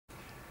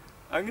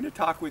I'm going to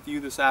talk with you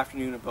this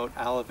afternoon about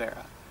aloe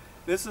vera.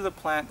 This is a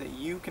plant that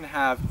you can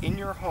have in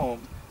your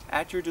home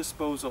at your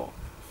disposal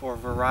for a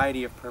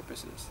variety of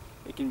purposes.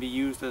 It can be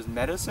used as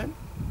medicine,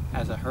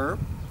 as a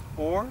herb,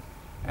 or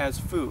as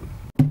food.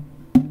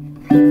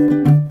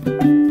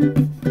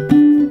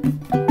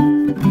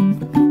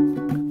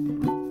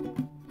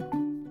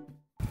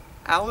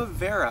 Aloe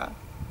vera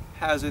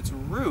has its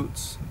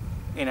roots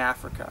in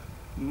Africa.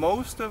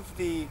 Most of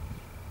the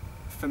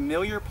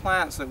familiar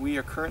plants that we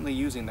are currently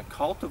using, the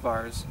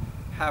cultivars,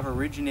 have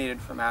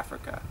originated from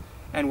Africa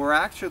and were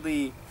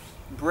actually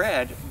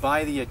bred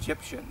by the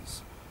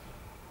Egyptians.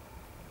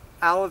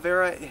 Aloe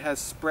vera has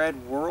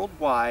spread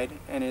worldwide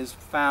and is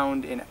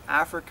found in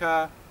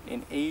Africa,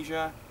 in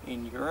Asia,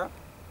 in Europe,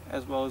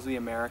 as well as the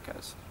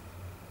Americas.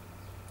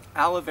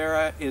 Aloe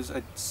vera is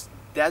a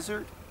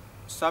desert,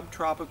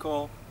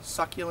 subtropical,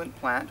 succulent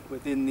plant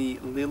within the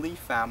lily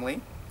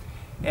family.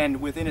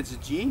 And within its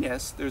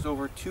genus, there's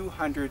over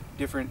 200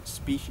 different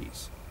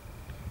species.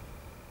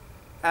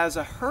 As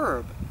a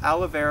herb,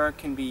 aloe vera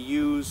can be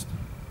used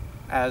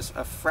as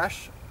a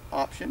fresh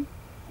option,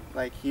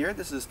 like here,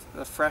 this is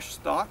the fresh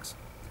stalks,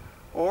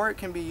 or it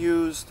can be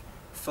used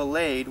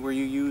filleted, where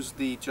you use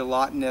the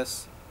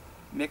gelatinous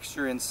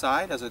mixture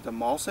inside as a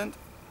demulcent,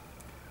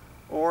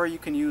 or you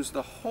can use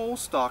the whole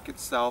stalk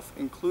itself,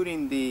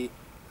 including the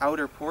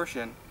outer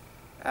portion,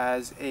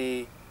 as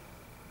a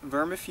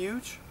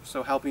vermifuge,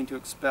 so helping to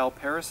expel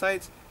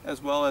parasites,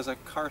 as well as a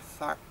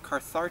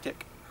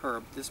cathartic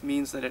herb. This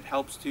means that it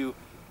helps to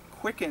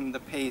quicken the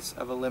pace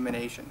of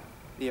elimination,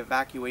 the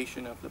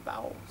evacuation of the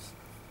bowels.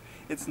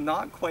 It's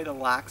not quite a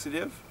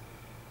laxative,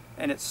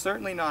 and it's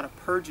certainly not a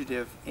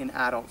purgative in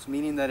adults,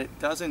 meaning that it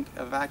doesn't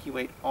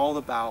evacuate all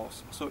the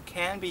bowels, so it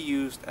can be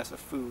used as a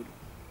food.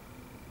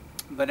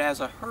 But as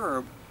a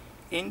herb,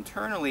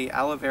 internally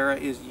aloe vera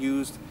is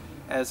used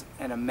as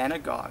an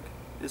emmenagogue.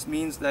 This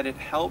means that it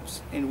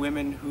helps in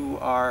women who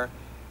are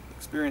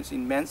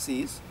experiencing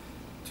menses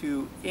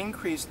to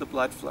increase the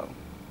blood flow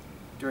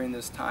during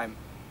this time.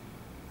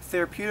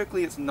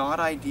 Therapeutically, it's not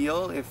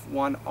ideal if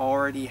one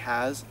already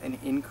has an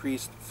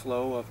increased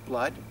flow of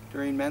blood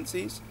during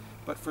menses,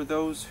 but for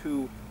those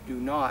who do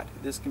not,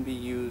 this can be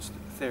used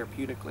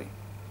therapeutically.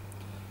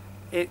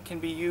 It can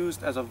be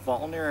used as a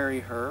vulnerary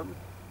herb,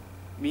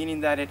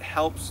 meaning that it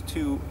helps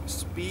to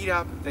speed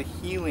up the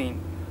healing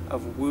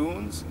of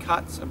wounds,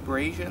 cuts,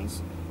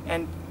 abrasions,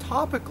 and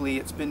topically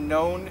it's been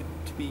known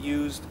to be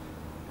used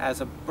as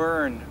a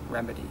burn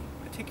remedy,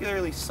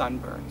 particularly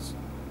sunburns.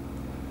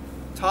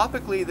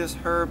 Topically, this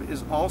herb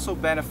is also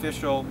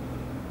beneficial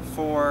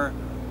for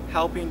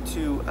helping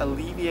to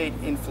alleviate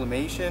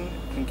inflammation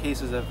in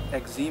cases of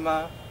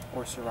eczema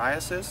or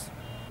psoriasis.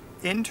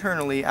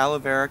 Internally, aloe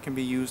vera can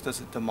be used as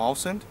a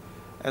demulcent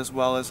as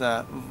well as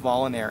a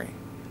vulnerary,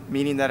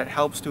 meaning that it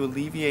helps to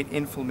alleviate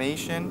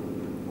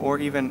inflammation or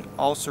even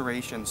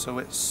ulceration, so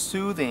it's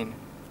soothing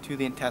to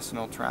the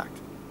intestinal tract.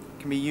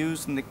 It can be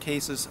used in the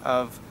cases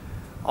of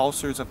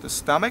ulcers of the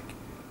stomach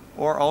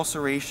or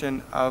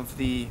ulceration of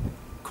the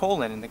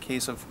colon in the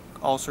case of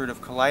ulcerative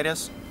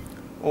colitis,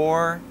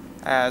 or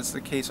as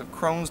the case of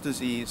Crohn's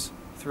disease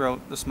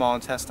throughout the small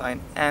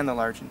intestine and the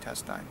large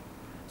intestine.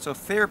 So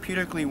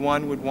therapeutically,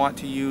 one would want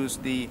to use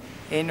the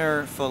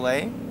inner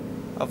fillet,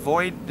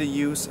 avoid the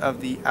use of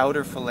the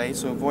outer fillet,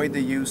 so avoid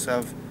the use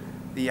of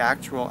the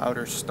actual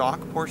outer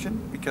stalk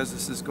portion, because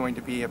this is going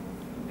to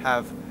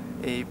have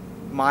a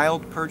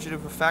mild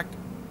purgative effect.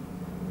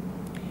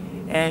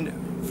 And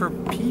for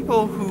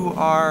people who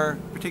are,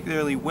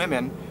 particularly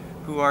women,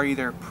 who are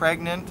either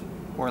pregnant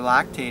or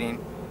lactating,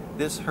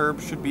 this herb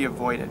should be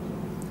avoided.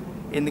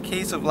 In the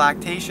case of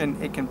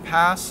lactation, it can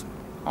pass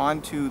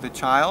on to the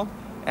child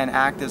and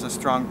act as a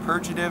strong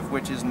purgative,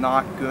 which is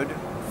not good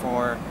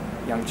for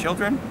young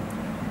children.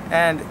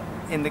 And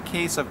in the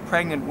case of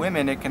pregnant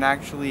women, it can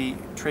actually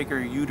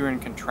trigger uterine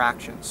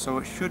contractions, so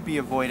it should be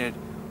avoided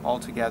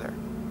altogether.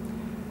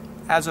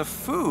 As a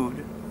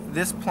food,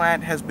 this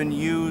plant has been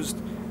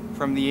used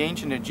from the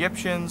ancient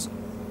Egyptians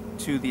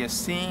to the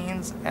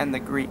Essenes and the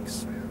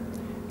Greeks.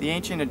 The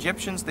ancient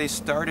Egyptians, they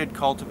started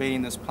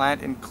cultivating this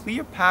plant, and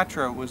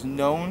Cleopatra was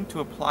known to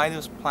apply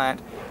this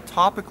plant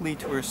topically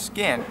to her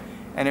skin,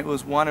 and it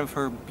was one of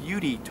her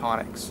beauty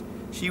tonics.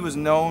 She was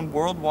known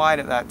worldwide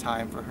at that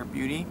time for her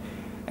beauty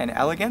and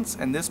elegance,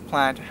 and this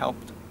plant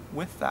helped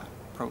with that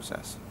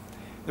process.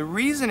 The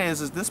reason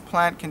is this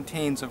plant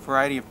contains a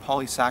variety of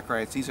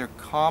polysaccharides. These are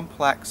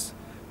complex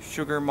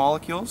sugar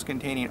molecules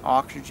containing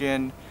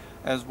oxygen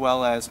as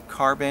well as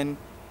carbon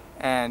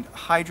and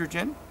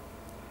hydrogen.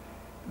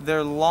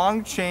 Their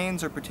long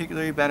chains are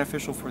particularly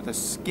beneficial for the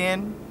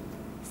skin,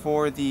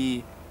 for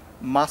the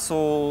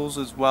muscles,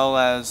 as well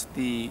as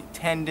the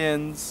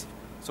tendons,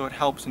 so it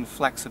helps in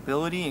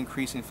flexibility,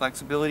 increasing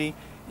flexibility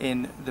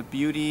in the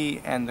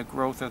beauty and the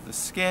growth of the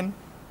skin.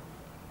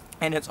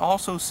 And it's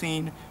also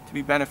seen to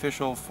be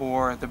beneficial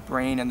for the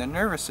brain and the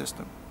nervous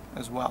system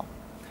as well.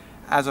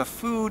 As a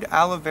food,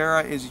 aloe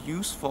vera is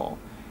useful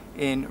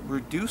in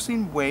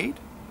reducing weight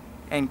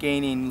and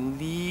gaining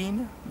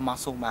lean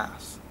muscle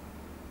mass.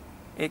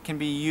 It can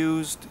be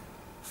used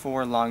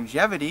For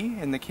longevity,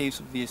 in the case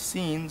of the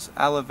Essenes,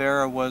 aloe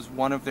vera was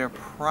one of their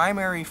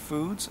primary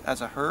foods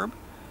as a herb,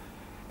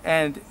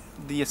 and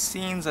the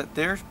Essenes at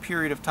their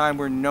period of time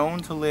were known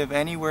to live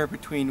anywhere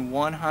between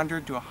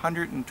 100 to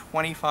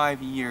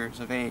 125 years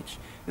of age.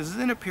 This is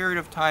in a period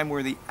of time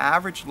where the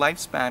average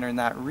lifespan in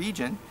that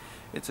region,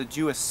 it's a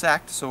Jewish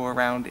sect, so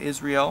around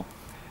Israel,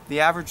 the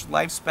average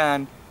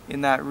lifespan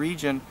in that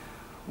region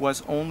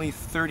was only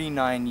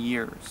 39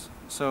 years.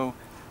 So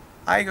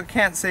I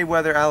can't say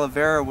whether aloe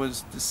vera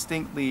was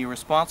distinctly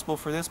responsible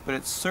for this, but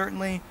it's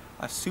certainly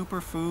a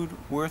superfood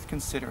worth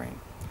considering.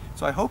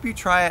 So I hope you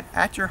try it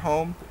at your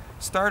home.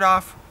 Start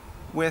off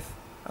with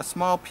a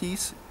small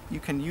piece. You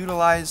can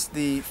utilize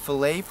the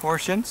fillet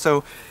portion.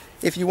 So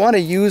if you want to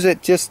use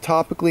it just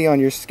topically on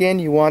your skin,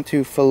 you want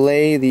to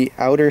fillet the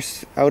outer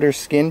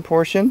skin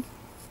portion,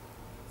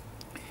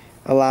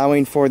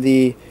 allowing for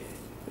the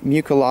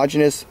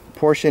mucilaginous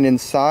portion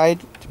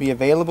inside to be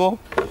available.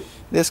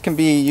 This can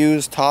be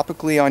used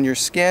topically on your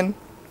skin,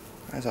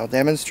 as I'll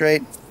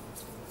demonstrate.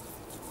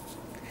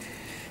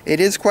 It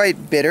is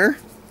quite bitter.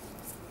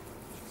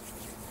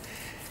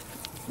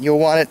 You'll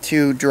want it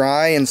to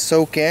dry and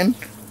soak in,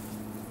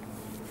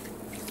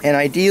 and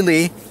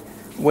ideally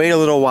wait a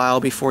little while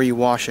before you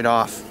wash it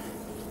off.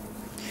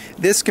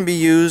 This can be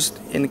used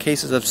in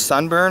cases of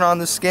sunburn on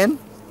the skin,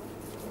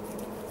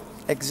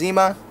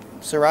 eczema,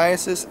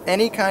 psoriasis,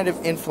 any kind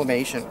of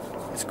inflammation.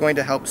 It's going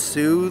to help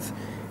soothe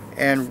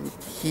and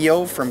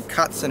heal from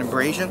cuts and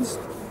abrasions.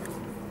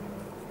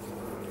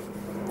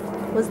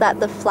 Was that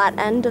the flat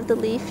end of the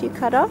leaf you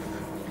cut off?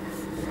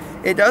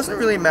 It doesn't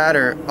really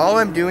matter. All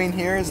I'm doing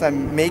here is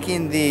I'm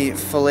making the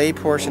fillet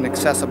portion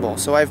accessible.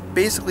 So I've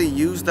basically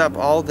used up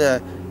all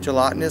the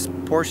gelatinous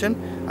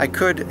portion. I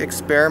could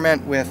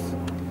experiment with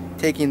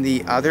taking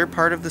the other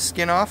part of the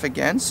skin off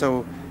again,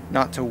 so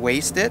not to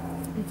waste it.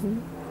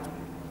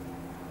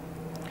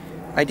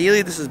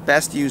 Ideally, this is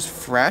best used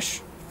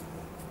fresh.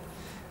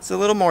 It's a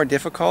little more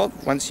difficult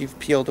once you've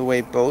peeled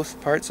away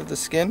both parts of the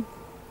skin.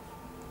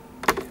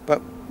 But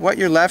what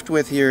you're left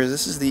with here is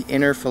this is the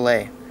inner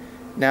fillet.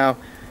 Now,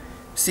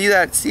 see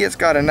it's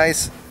got a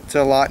nice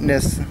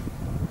gelatinous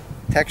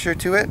texture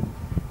to it.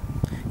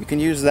 You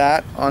can use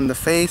that on the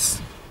face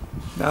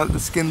now that the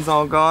skin's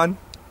all gone.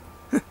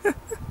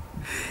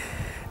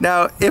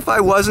 Now, if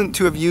I wasn't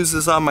to have used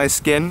this on my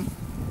skin,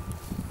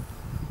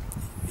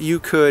 you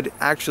could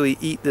actually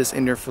eat this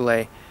inner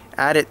fillet.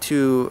 Add it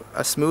to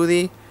a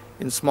smoothie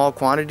in small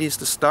quantities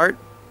to start.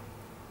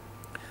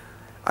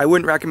 I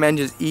wouldn't recommend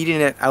just eating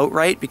it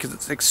outright because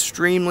it's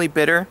extremely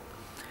bitter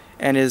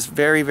and is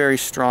very, very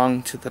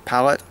strong to the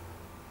palate.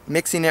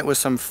 Mixing it with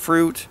some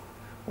fruit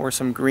or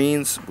some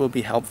greens will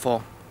be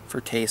helpful for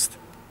taste.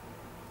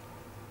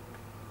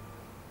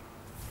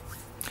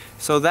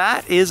 So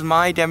that is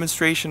my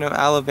demonstration of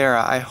aloe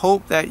vera. I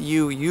hope that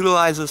you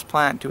utilize this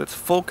plant to its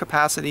full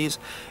capacities,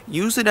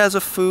 use it as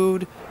a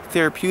food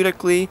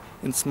therapeutically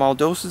in small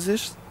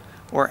dosages,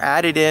 or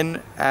add it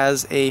in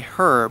as a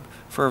herb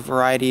for a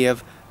variety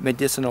of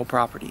medicinal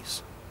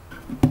properties.